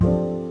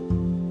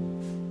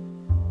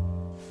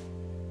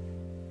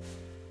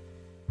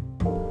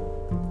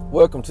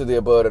Welcome to the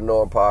Above the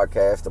Norm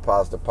podcast, the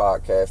positive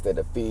podcast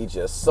that feeds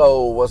your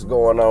soul. What's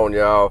going on,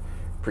 y'all?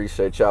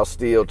 Appreciate y'all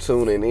still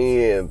tuning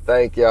in.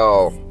 Thank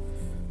y'all.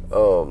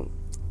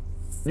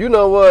 You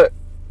know what?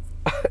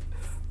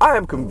 I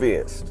am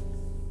convinced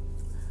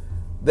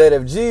that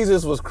if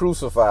Jesus was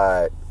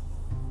crucified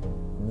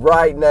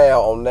right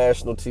now on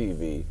national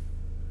TV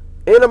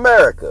in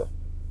America,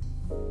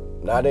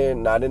 not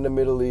in the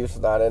Middle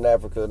East, not in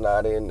Africa,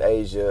 not in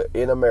Asia,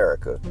 in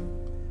America,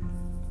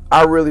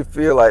 I really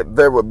feel like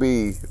there would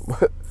be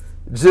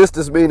just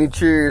as many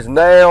cheers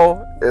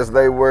now as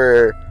they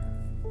were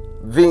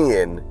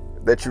then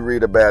that you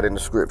read about in the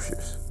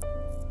scriptures.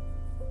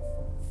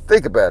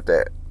 Think about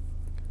that.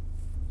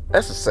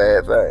 That's a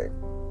sad thing.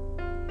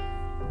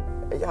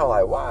 And y'all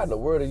like, why in the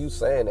world are you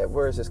saying that?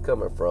 Where is this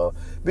coming from?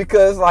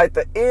 Because like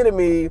the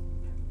enemy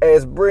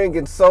is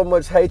bringing so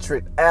much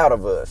hatred out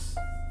of us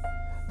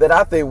that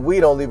I think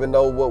we don't even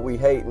know what we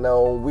hating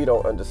on. We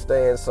don't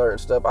understand certain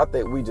stuff. I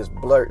think we just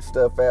blurt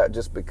stuff out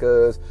just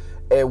because,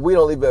 and we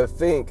don't even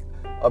think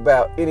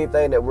about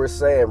anything that we're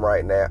saying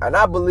right now. And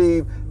I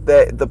believe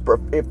that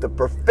if the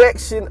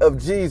perfection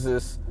of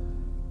Jesus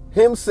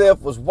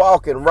himself was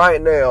walking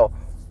right now,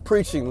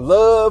 preaching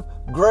love,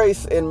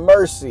 grace, and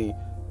mercy,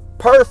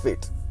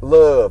 perfect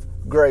love,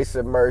 grace,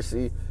 and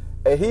mercy,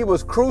 and he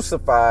was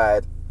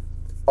crucified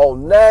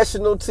on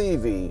national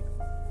TV,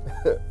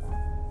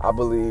 I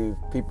believe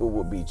people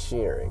would be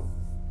cheering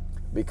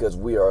because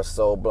we are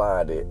so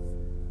blinded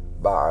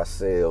by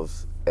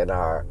ourselves and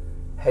our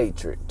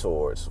hatred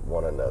towards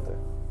one another.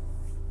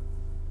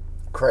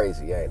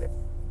 Crazy, ain't it?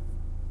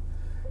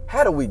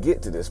 How do we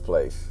get to this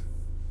place?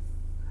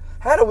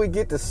 How do we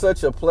get to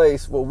such a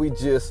place where we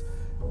just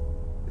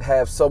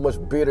have so much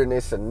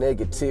bitterness and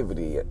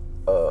negativity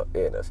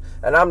in us?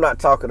 And I'm not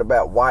talking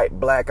about white,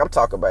 black. I'm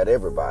talking about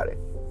everybody.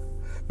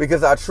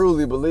 Because I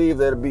truly believe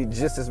there'll be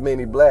just as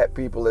many black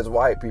people as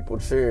white people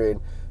cheering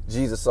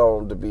Jesus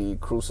on to be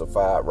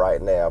crucified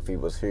right now if he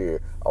was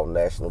here on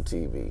national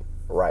TV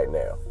right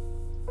now.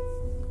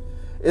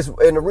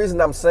 And the reason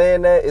I'm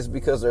saying that is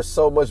because there's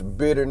so much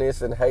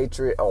bitterness and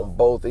hatred on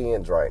both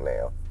ends right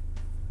now.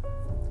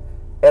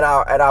 And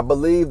I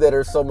believe that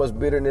there's so much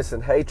bitterness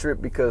and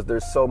hatred because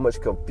there's so much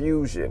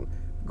confusion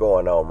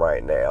going on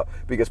right now,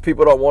 because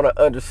people don't want to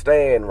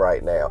understand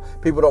right now.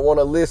 People don't want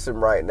to listen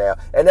right now.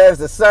 And that's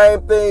the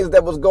same things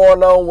that was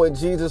going on when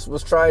Jesus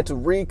was trying to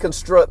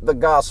reconstruct the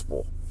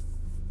gospel.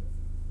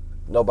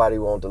 Nobody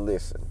wanted to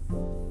listen.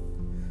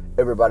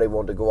 Everybody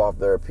wanted to go off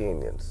their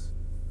opinions.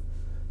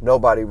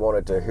 Nobody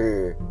wanted to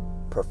hear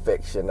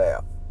perfection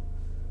out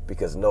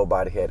because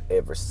nobody had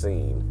ever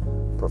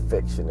seen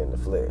perfection in the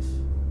flesh.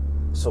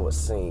 So it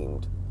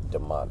seemed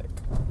demonic.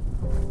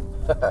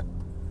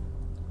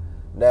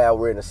 Now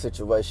we're in a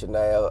situation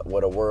now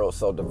where the world's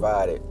so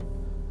divided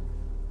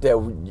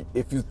that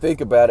if you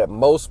think about it,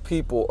 most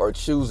people are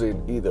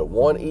choosing either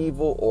one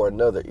evil or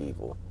another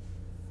evil.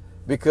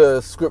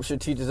 Because scripture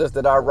teaches us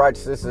that our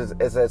righteousness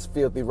is as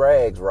filthy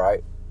rags,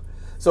 right?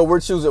 So we're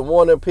choosing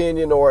one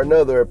opinion or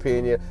another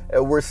opinion,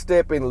 and we're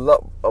stepping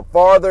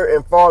farther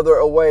and farther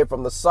away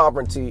from the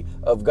sovereignty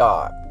of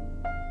God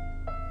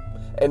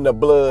and the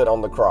blood on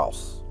the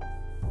cross.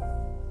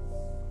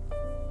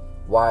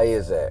 Why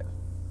is that?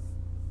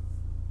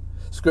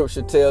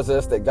 Scripture tells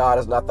us that God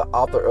is not the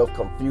author of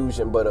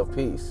confusion, but of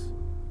peace.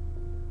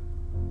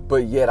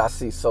 But yet I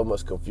see so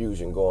much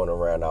confusion going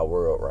around our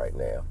world right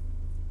now,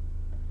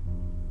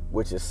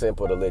 which is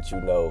simple to let you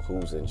know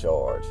who's in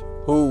charge,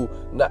 who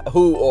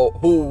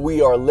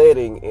we are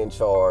letting in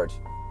charge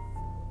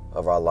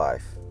of our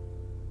life.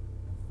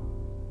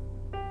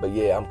 But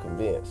yeah, I'm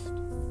convinced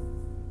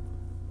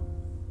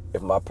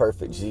if my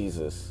perfect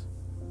Jesus,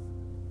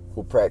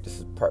 who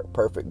practices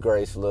perfect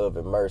grace, love,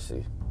 and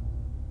mercy,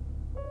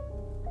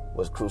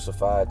 was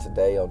crucified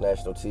today on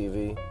national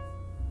TV,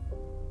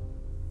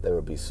 there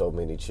would be so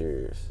many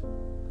cheers.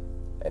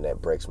 And that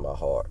breaks my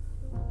heart.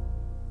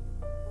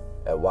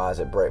 And why does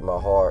it break my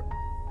heart?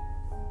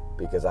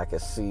 Because I can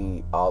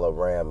see all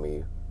around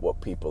me what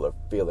people are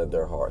filling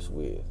their hearts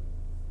with.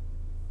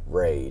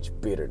 Rage,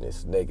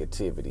 bitterness,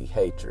 negativity,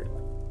 hatred.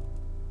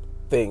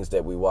 Things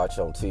that we watch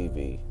on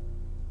TV.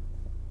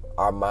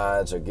 Our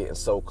minds are getting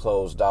so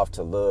closed off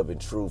to love and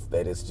truth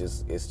that it's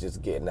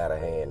just getting out of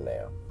hand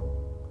now.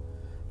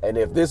 And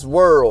if this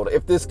world,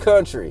 if this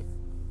country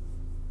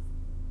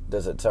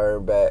doesn't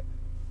turn back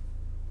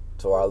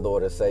to our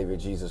Lord and Savior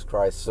Jesus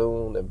Christ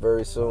soon and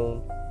very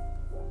soon,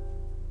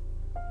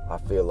 I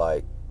feel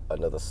like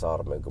another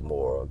Sodom and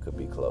Gomorrah could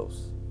be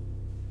close.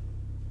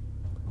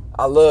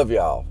 I love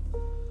y'all.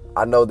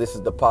 I know this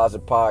is the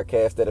positive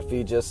podcast that'll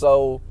feed your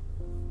soul,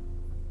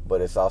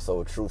 but it's also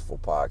a truthful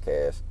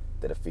podcast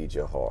that'll feed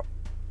your heart.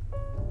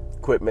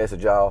 Quick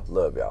message, y'all.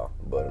 Love y'all.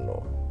 Above the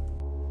Norm.